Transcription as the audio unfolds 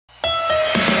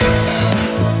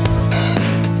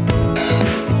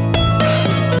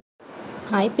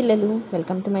Hi పిల్లలు,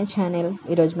 welcome to my channel.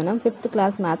 ఈరోజు మనం 5th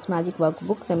class maths magic work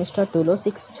book semester 2లో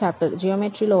 6th చాప్టర్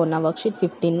జియోమెట్రీలో ఉన్న వర్క్షీట్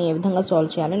 15ని ఏ విధంగా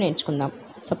సాల్వ్ చేయాలో నేర్చుకుందాం.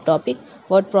 Sub topic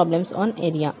word problems on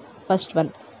area. First one,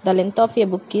 the length of A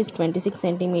book is 26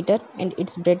 cm and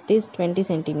its breadth is 20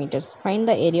 cm. Find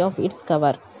the area of its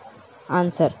cover.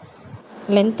 Answer.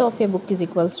 Length of a book is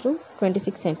equals to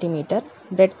 26 cm.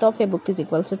 Breadth of a book is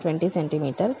equals to 20 cm.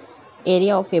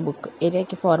 Area of a book. Area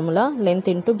की formula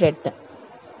length into breadth.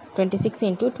 26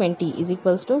 into 20 is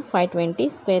equals to 520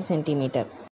 square centimeter.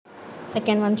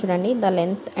 Second one చూడండి, the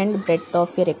length and breadth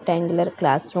of a rectangular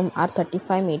classroom are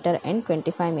 35 meter and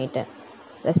 25 meter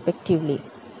respectively.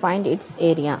 Find its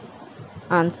area.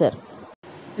 Answer.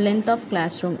 Length of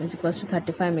classroom is equals to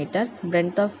 35 meters.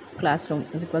 Breadth of classroom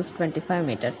is equals to 25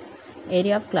 meters.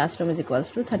 Area of classroom is equals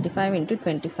to 35 into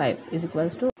 25 is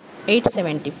equals to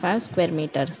 875 square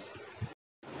meters.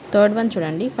 Third one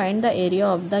చూడండి, find the area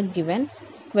of the given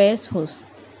squares whose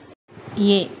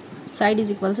A side is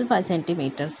equals to 5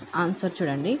 centimeters. Answer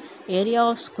చూడండి, area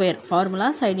of square formula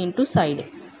side into side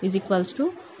is equals to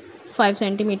 5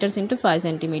 centimeters into 5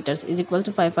 centimeters is equals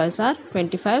to 5 5s are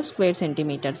 25 square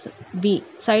centimeters. B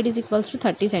side is equals to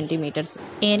 30 centimeters.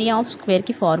 Area of square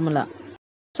की formula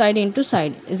side into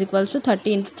side is equals to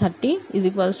 30 into 30 is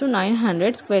equals to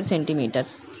 900 square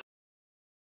centimeters.